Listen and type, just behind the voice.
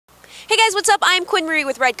Hey guys, what's up? I'm Quinn Marie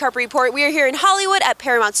with Red Carpet Report. We are here in Hollywood at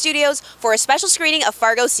Paramount Studios for a special screening of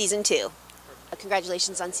Fargo Season 2.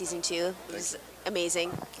 Congratulations on Season 2. It was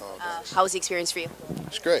amazing. How was the experience for you?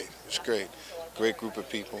 It's great. It's great. Great group of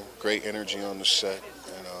people, great energy on the set,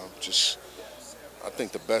 and I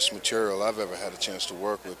think the best material I've ever had a chance to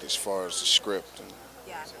work with as far as the script.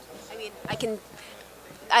 Yeah, I mean,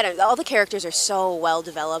 I don't know, all the characters are so well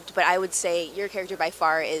developed, but I would say your character by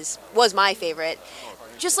far was my favorite.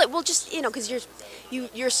 Just you know, because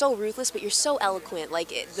you're so ruthless, but you're so eloquent. Like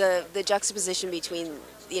the juxtaposition between,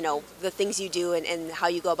 you know, the things you do and how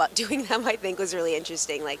you go about doing them, I think was really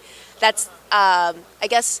interesting. Like that's I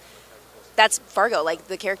guess that's Fargo. Like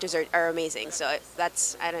the characters are amazing. So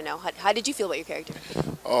I don't know. How did you feel about your character?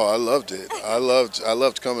 Oh, I loved it. I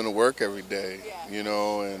loved coming to work every day. You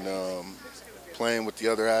know, and playing with the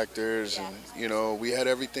other actors, and you know, we had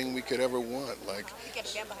everything we could ever want. Like. You got a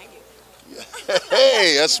fan behind you.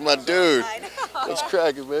 Hey, that's my dude. That's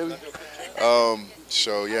cracking, baby.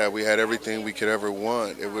 So yeah, we had everything we could ever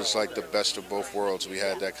want. It was like the best of both worlds. We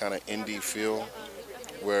had that kind of indie feel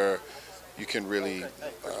where you can really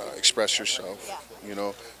express yourself, you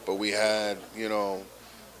know, but we had, you know,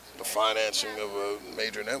 the financing of a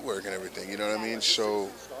major network and everything, you know what I mean? So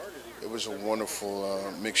it was a wonderful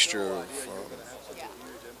mixture of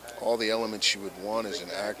all the elements you would want as an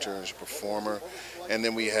actor, as a performer. And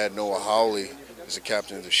then we had Noah Hawley as the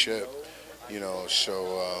captain of the ship, you know,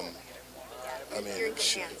 so, I mean,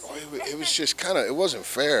 it was just kind of, it wasn't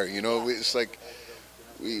fair, you know. It's like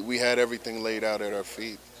we had everything laid out at our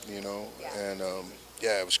feet, you know, and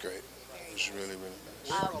yeah, it was great. It was really, really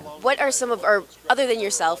nice. What are some of our, other than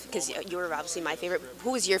yourself, because you were obviously my favorite,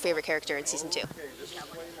 who was your favorite character in Season 2?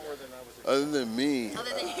 Other than me,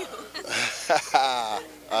 other than you.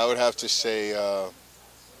 I would have to say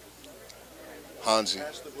Hanzee.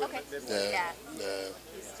 Okay. Yeah.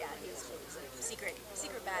 He's a secret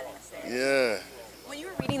badass there. Yeah. When you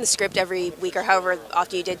were reading the script every week or however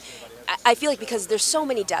often you did, I feel like because there's so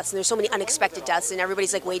many deaths and there's so many unexpected deaths and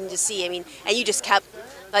everybody's like waiting to see. I mean, and you just kept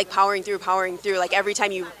like powering through. Like every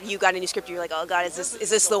time you got a new script, you were like, oh God, is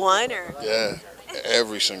this the one? Or yeah,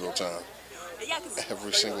 every single time. Yeah,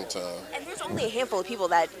 every single time. And there's only a handful of people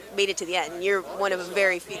that made it to the end. You're one of a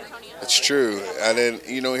very few. It's true. And then,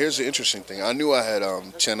 you know, here's the interesting thing. I knew I had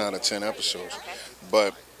 10 out of 10 episodes,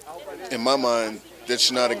 but in my mind,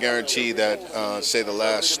 it's not a guarantee that, say, the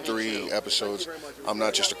last 3 episodes, I'm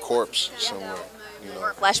not just a corpse somewhere. You know,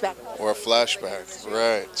 or a flashback. Or a flashback,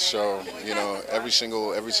 right? So, you know, every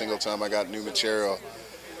single time I got new material,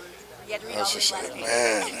 I was just like,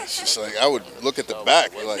 man, it's just like I would look at the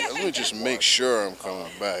back, like, let me just make sure I'm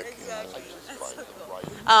coming back. You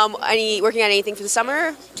know? Working on anything for the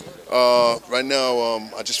summer? Right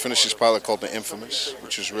now, I just finished this pilot called The Infamous,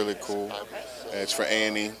 which is really cool. And it's for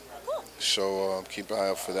A&E, so keep an eye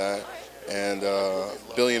out for that. And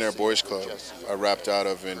Billionaire Boys Club, I wrapped out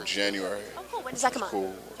of in January. Oh, cool. When does that come out?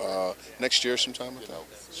 Cool. Next year sometime, I think.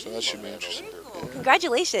 So that should be interesting. Yeah.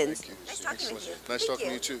 Congratulations. Thank you. Nice talking to you. Nice talking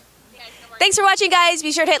to you too. Thanks for watching, guys.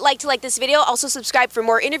 Be sure to hit like to like this video. Also subscribe for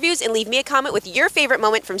more interviews and leave me a comment with your favorite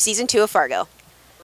moment from Season 2 of Fargo.